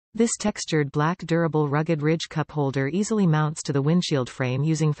This textured black durable rugged ridge cup holder easily mounts to the windshield frame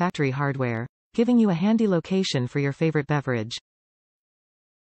using factory hardware, giving you a handy location for your favorite beverage.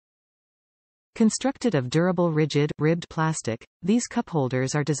 Constructed of durable rigid, ribbed plastic, these cup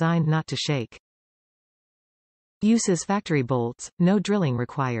holders are designed not to shake. Uses factory bolts, no drilling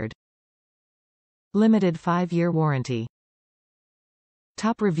required. Limited 5-year warranty.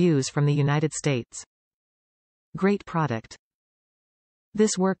 Top reviews from the United States. Great product.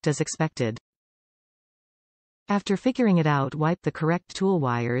 This worked as expected. After figuring it out, wipe the correct tool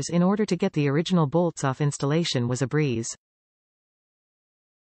wires in order to get the original bolts off. Installation was a breeze.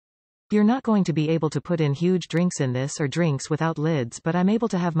 You're not going to be able to put in huge drinks in this or drinks without lids, but I'm able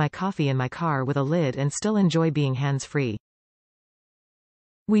to have my coffee in my car with a lid and still enjoy being hands-free.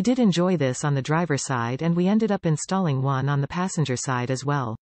 We did enjoy this on the driver's side, and we ended up installing one on the passenger side as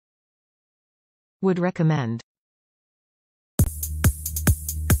well. Would recommend.